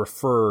Dave would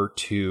refer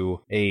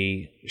to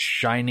a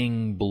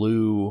shining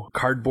blue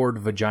cardboard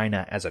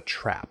vagina as a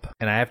trap.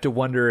 And I have to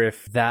wonder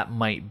if that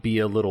might be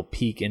a little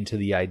peek into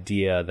the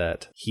idea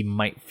that he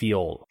might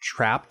feel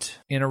trapped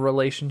in a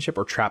relationship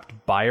or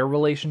trapped by a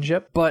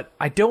relationship. But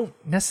I don't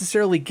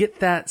necessarily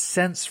get that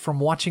sense from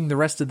watching the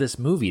rest of this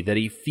movie that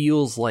he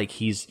feels like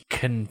he's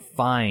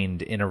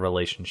confined in a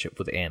relationship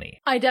with Annie.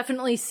 I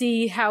definitely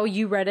see how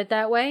you read it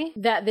that way,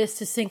 that this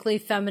distinctly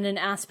feminine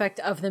aspect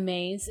of the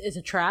maze is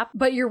a trap.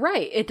 But you're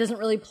right, it doesn't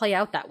really play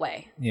out that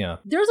way. Yeah.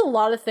 There's a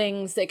lot of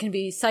things that can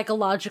be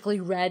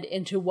psychologically read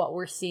into what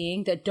we're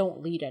seeing that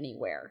don't lead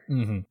anywhere.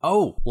 Mm-hmm.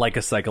 Oh, like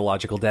a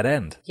psychological dead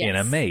end in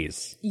a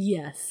maze.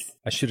 Yes.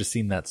 I should have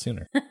seen that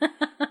sooner.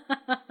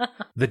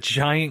 The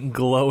giant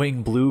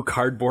glowing blue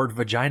cardboard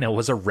vagina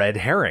was a red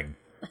herring.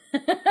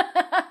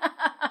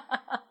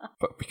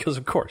 But because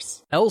of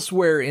course.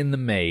 Elsewhere in the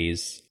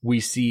maze, we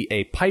see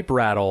a pipe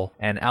rattle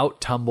and out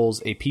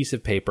tumbles a piece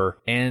of paper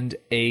and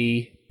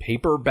a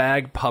paper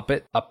bag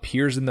puppet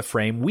appears in the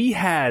frame. We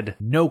had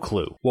no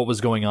clue what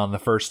was going on the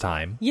first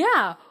time.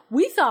 Yeah,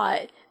 we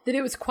thought that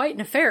it was quite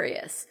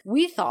nefarious.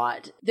 We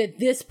thought that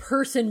this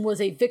person was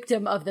a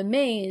victim of the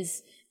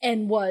maze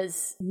and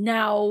was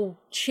now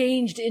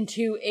changed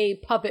into a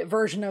puppet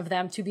version of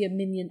them to be a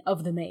minion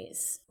of the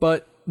maze.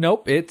 But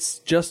nope, it's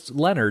just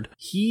Leonard.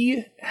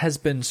 He has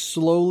been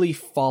slowly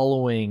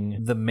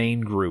following the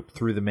main group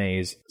through the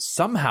maze,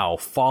 somehow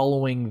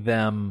following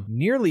them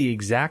nearly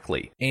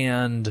exactly.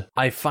 And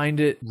I find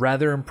it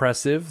rather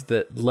impressive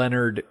that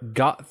Leonard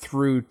got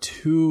through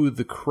to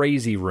the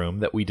crazy room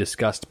that we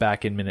discussed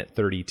back in minute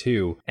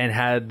 32 and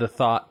had the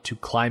thought to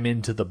climb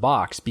into the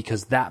box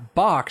because that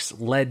box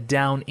led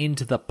down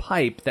into the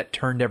pipe that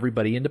turned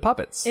everybody into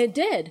puppets. It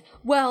did.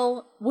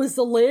 Well, was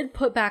the lid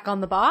put back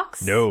on the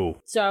box?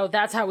 No. So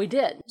that's how we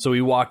did. So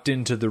he walked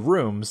into the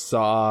room,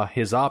 saw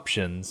his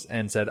options,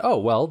 and said, oh,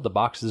 well, the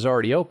box is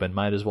already open.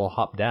 Might as well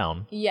hop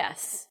down.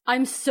 Yes.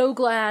 I'm so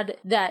glad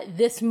that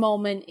this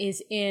moment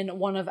is in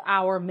one of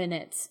our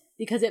minutes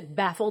because it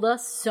baffled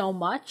us so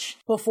much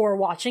before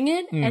watching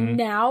it. Mm-hmm. And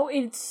now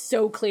it's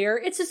so clear.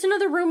 It's just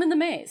another room in the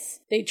maze.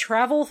 They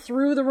travel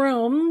through the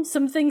room,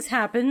 some things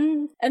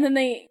happen, and then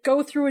they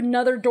go through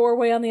another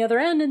doorway on the other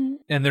end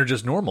and they're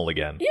just normal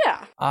again.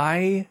 Yeah.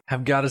 I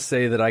have got to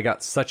say that I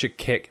got such a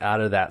kick out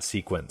of that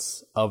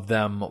sequence of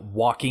them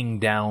walking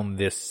down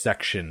this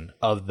section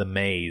of the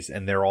maze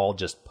and they're all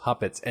just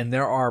puppets and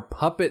there are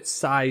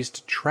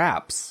puppet-sized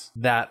traps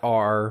that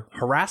are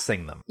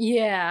harassing them.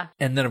 Yeah.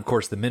 And then of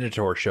course the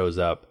Minotaur shows shows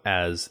up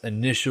as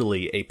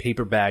initially a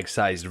paper bag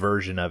sized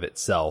version of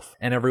itself.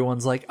 And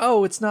everyone's like,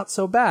 oh, it's not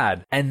so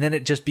bad. And then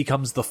it just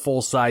becomes the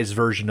full size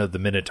version of the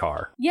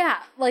Minotaur. Yeah,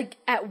 like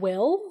at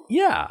will?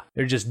 Yeah.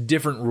 They're just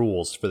different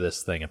rules for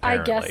this thing,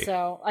 apparently.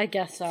 I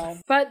guess so.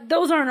 But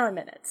those aren't our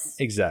minutes.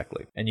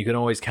 Exactly. And you can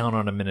always count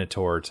on a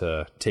Minotaur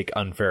to take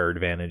unfair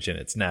advantage in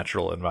its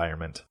natural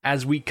environment.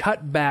 As we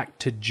cut back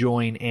to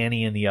join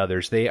Annie and the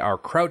others, they are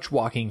crouch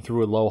walking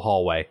through a low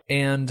hallway.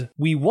 And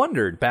we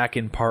wondered back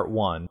in part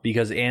 1,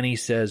 because Annie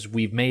says,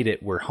 we've made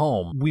it, we're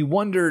home. We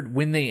wondered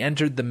when they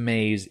entered the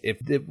maze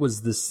if it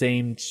was the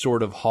same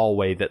sort of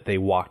hallway that they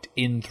walked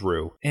in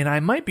through. And I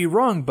might be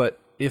wrong, but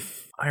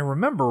if I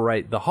remember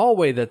right, the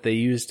hallway that they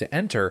used to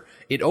enter,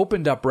 it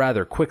opened up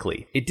rather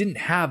quickly. It didn't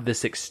have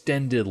this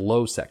extended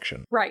low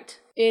section. Right.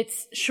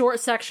 Its short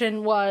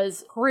section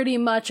was pretty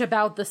much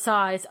about the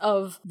size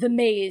of the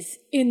maze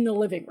in the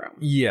living room.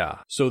 Yeah.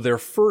 So their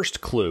first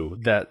clue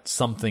that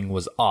something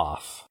was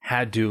off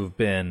had to have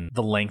been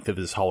the length of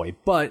this hallway.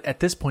 But at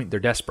this point, they're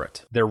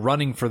desperate. They're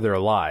running for their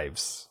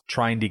lives,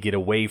 trying to get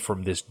away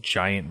from this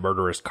giant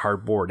murderous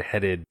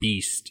cardboard-headed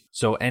beast.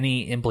 So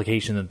any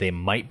implication that they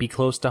might be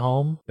close to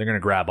home, they're going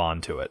to grab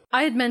onto it.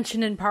 I had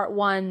mentioned in part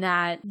 1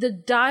 that the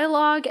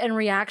dialogue and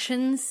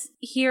reactions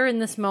here in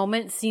this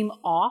moment seem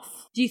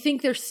off. Do you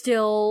think they're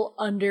still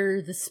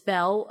under the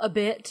spell a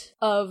bit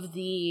of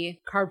the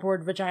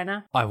cardboard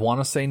vagina? I want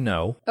to say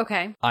no.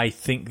 Okay. I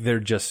think they're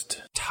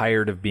just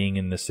tired of being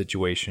in this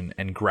situation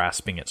and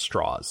grasping at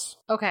straws.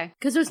 Okay.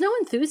 Because there's no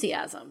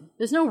enthusiasm.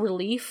 There's no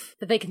relief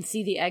that they can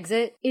see the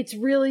exit. It's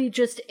really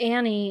just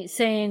Annie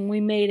saying, we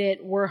made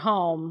it, we're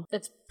home.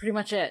 That's pretty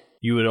much it.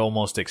 You would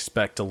almost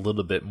expect a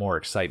little bit more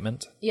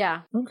excitement.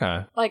 Yeah.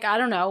 Okay. Like, I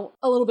don't know,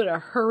 a little bit of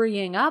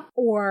hurrying up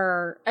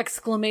or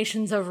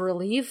exclamations of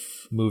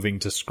relief. Moving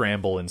to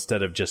scramble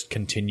instead of just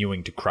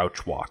continuing to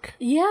crouch walk.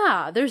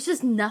 Yeah, there's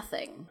just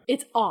nothing.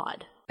 It's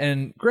odd.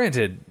 And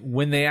granted,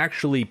 when they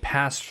actually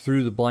pass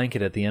through the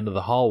blanket at the end of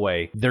the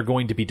hallway, they're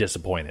going to be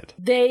disappointed.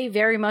 They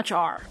very much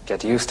are.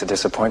 Get used to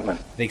disappointment.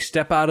 They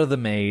step out of the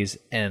maze,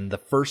 and the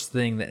first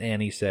thing that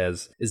Annie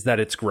says is that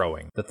it's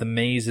growing, that the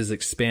maze is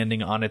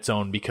expanding on its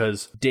own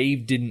because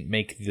Dave didn't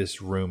make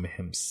this room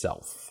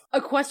himself.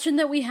 A question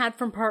that we had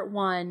from part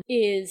 1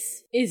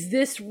 is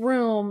this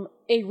room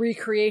a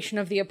recreation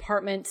of the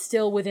apartment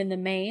still within the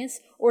maze,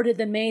 or did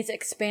the maze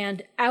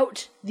expand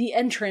out the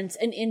entrance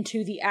and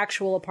into the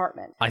actual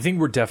apartment? I think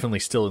we're definitely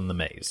still in the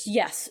maze.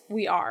 Yes,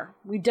 we are.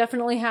 We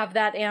definitely have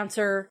that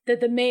answer, that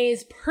the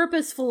maze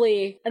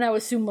purposefully, and I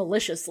would assume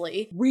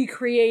maliciously,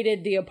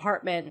 recreated the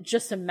apartment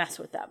just to mess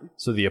with them.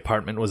 So the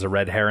apartment was a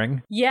red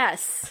herring?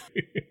 Yes.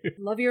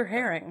 Love your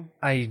herring.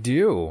 I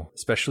do,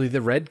 especially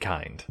the red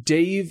kind.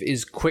 Dave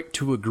is quick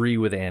to agree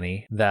with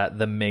Annie that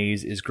the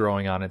maze is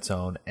growing on its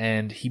own,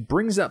 and he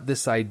brings up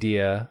this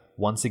idea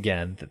once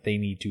again that they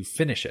need to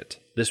finish it.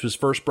 This was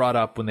first brought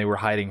up when they were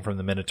hiding from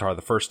the Minotaur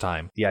the first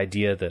time. The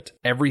idea that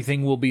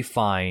everything will be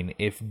fine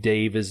if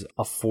Dave is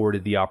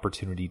afforded the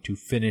opportunity to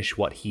finish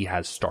what he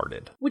has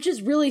started. Which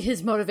is really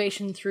his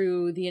motivation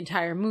through the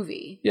entire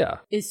movie. Yeah.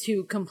 Is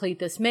to complete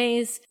this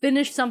maze,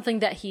 finish something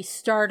that he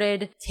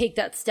started, take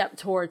that step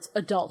towards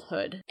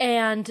adulthood.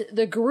 And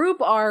the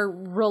group are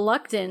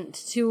reluctant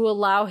to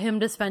allow him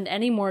to spend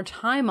any more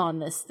time on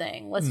this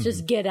thing. Let's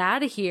just get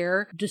out of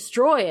here,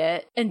 destroy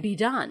it, and be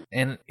done.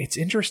 And it's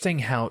interesting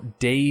how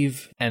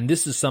Dave, and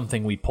this is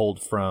something we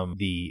pulled from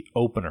the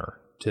opener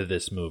to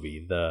this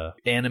movie, the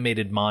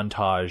animated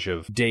montage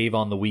of Dave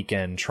on the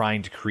weekend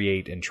trying to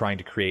create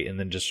and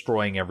then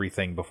destroying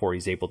everything before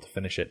he's able to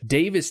finish it.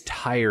 Dave is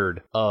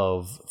tired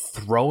of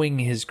throwing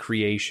his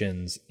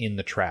creations in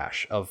the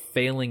trash, of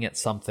failing at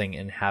something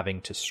and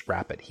having to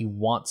scrap it. He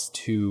wants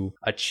to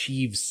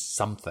achieve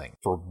something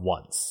for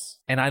once.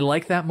 And I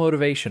like that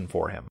motivation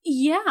for him.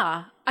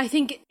 Yeah, I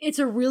think it's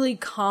a really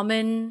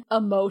common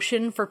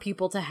emotion for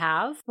people to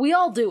have. We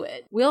all do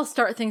it. We all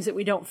start things that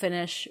we don't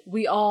finish.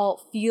 We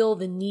all feel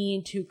the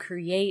need to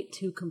create,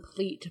 to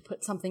complete, to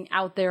put something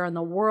out there in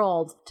the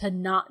world, to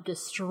not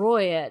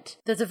destroy it.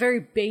 That's a very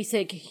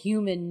basic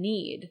human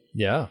need.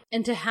 Yeah.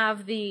 And to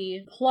have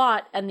the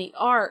plot and the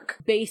arc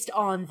based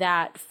on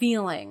that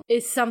feeling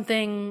is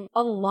something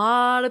a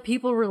lot of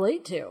people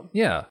relate to.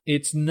 Yeah.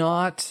 It's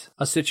not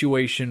a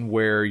situation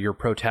where your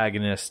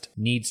protagonist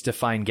needs to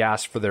find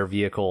gas for their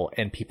vehicle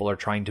and people are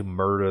trying to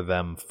murder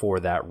them for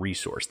that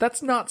resource.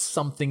 That's not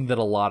something that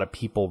a lot of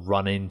people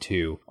run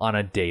into on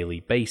a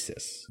daily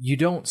basis. You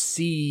don't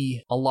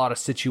see a lot of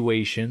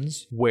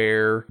situations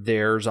where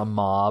there's a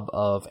mob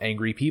of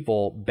angry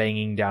people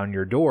banging down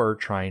your door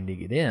trying to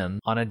get in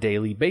on a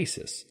daily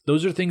basis.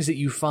 Those are things that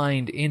you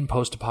find in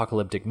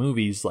post-apocalyptic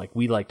movies like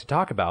we like to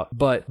talk about,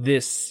 but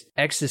this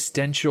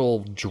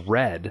existential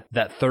dread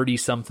that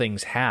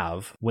 30-somethings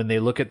have when they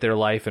look at their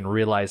life and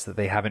realize that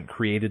they haven't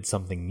created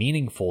something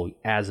meaningful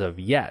as of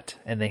yet,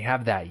 and they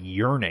have that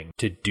yearning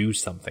to do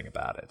something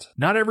about it.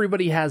 Not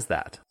everybody has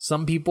that.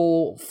 Some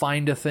people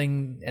find a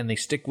thing and they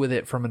stick with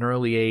it from an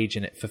early age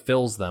and it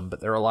fulfills them, but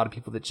there are a lot of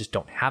people that just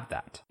don't have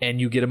that. And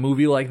you get a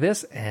movie like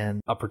this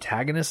and a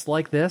protagonist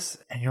like this,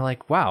 and you're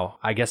like, wow,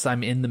 I guess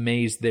I'm in the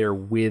maze there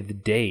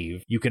with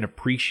Dave. You can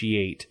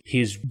appreciate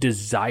his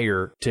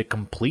desire to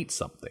complete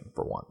something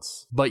for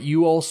once. But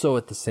you also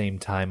at the same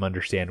time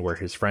understand where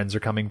his friends are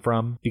coming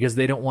from, because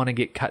they don't want to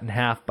get cut in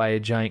half by a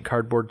giant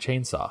cardboard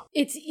chainsaw.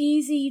 It's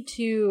easy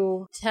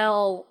to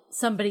tell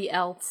somebody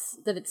else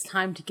that it's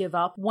time to give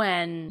up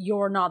when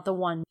you're not the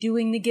one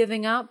doing the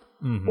giving up.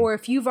 Mm-hmm. Or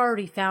if you've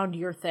already found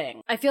your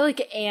thing. I feel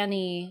like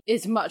Annie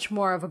is much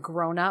more of a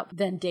grown-up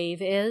than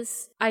Dave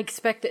is. I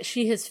expect that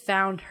she has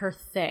found her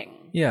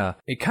thing. Yeah,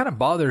 it kind of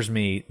bothers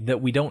me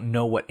that we don't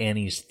know what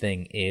Annie's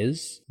thing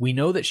is. We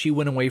know that she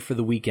went away for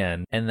the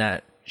weekend and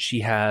that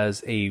she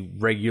has a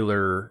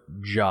regular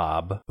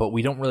job, but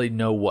we don't really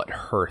know what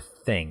her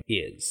thing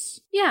is.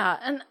 Yeah,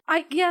 and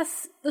I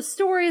guess the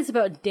story is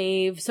about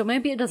Dave, so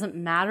maybe it doesn't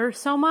matter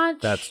so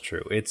much. That's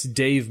true. It's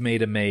Dave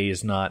made a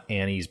maze, not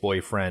Annie's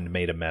boyfriend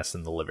made a mess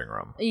in the living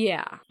room.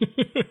 Yeah.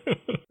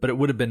 But it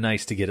would have been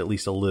nice to get at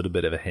least a little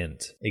bit of a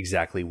hint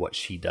exactly what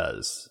she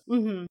does.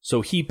 Mm-hmm.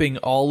 So heaping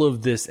all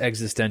of this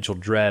existential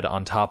dread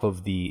on top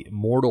of the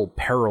mortal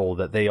peril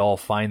that they all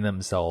find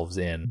themselves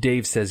in,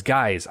 Dave says,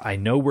 guys, I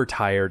know we're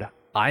tired.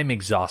 I'm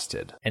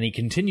exhausted. And he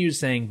continues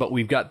saying, but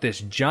we've got this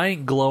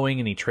giant glowing,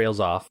 and he trails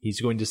off. He's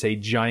going to say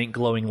giant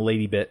glowing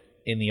lady bit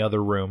in the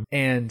other room.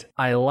 And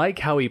I like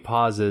how he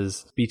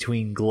pauses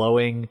between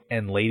glowing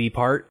and lady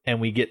part, and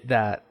we get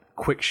that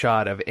quick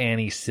shot of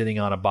Annie sitting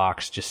on a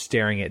box just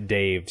staring at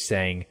Dave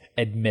saying,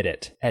 admit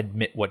it.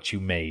 Admit what you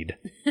made.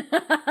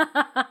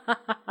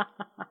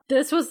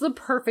 This was the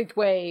perfect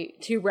way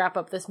to wrap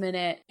up this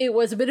minute. It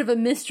was a bit of a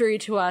mystery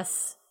to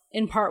us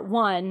in part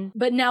 1,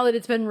 but now that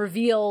it's been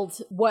revealed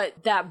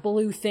what that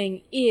blue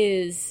thing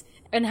is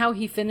and how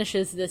he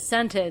finishes this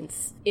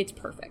sentence, it's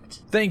perfect.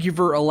 Thank you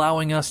for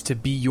allowing us to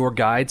be your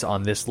guides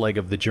on this leg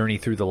of the journey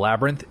through the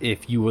labyrinth.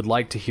 If you would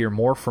like to hear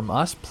more from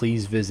us,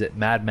 please visit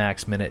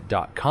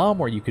madmaxminute.com,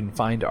 where you can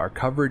find our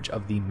coverage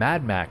of the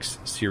Mad Max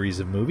series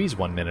of movies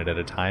 1 minute at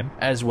a time,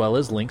 as well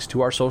as links to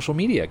our social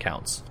media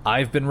accounts.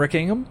 I've been Rick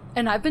Ingham.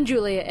 And I've been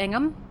Julia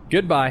Ingham.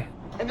 Goodbye.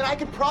 And then I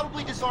could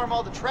probably disarm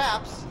all the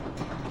traps.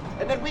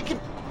 And then we could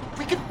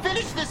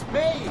finish this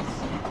maze.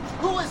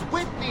 Who is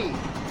with me?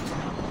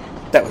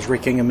 That was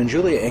Rick Ingham and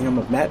Julia Ingham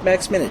of Mad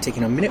Max Minute,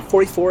 taking on minute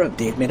 44 of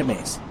Dave Made a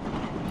Maze.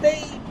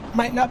 They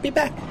might not be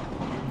back.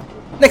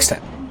 Next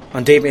time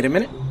on Dave Made a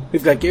Minute,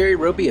 we've got Gary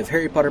Roby of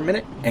Harry Potter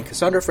Minute and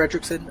Cassandra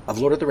Fredrickson of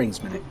Lord of the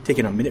Rings Minute,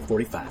 taking on minute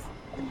 45.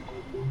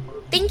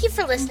 Thank you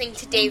for listening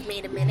to Dave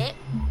Made a Minute.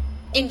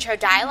 Intro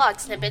dialogue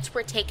snippets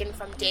were taken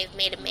from Dave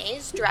Made a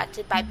Maze,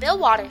 directed by Bill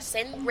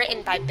Watterson,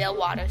 written by Bill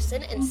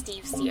Watterson and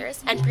Steve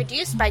Sears, and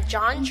produced by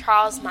John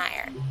Charles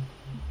Meyer.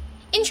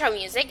 Intro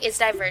music is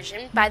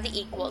Diversion by The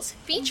Equals,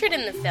 featured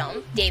in the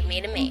film Dave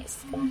Made a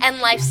Maze, and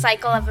Life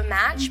Cycle of a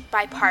Match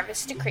by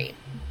Parvis Decree.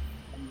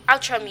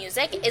 Outro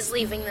music is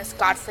Leaving This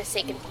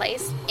Godforsaken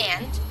Place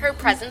and Her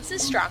Presence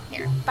is Strong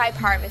Here by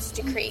Parvis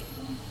Decree.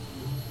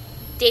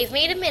 Dave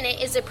Made a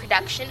Minute is a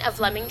production of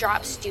Lemming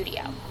Drop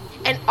Studio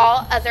and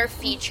all other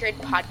featured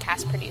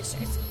podcast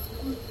producers.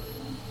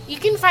 You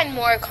can find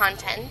more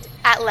content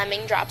at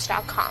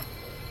lemmingdrops.com.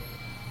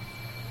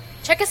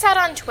 Check us out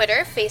on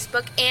Twitter,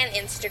 Facebook, and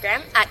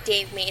Instagram at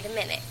Dave Made a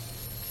Minute.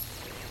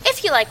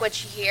 If you like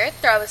what you hear,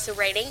 throw us a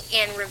rating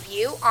and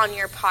review on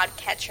your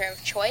podcatcher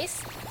of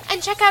choice,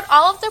 and check out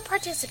all of the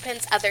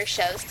participants' other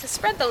shows to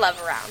spread the love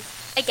around.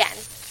 Again,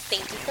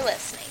 thank you for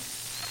listening.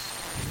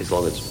 As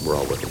long as we're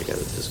all working together,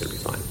 this is going to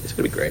be fine. It's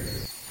going to be great.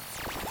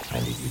 I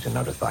need you to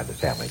notify the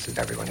families of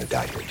everyone who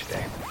died here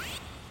today.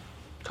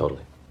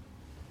 Totally.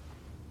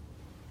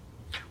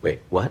 Wait,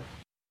 what?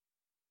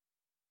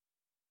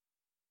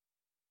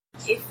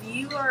 If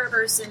you are a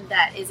person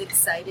that is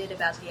excited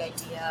about the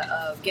idea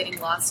of getting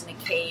lost in a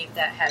cave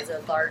that has a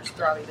large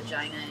throbbing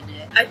vagina in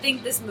it, I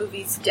think this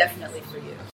movie's definitely for you.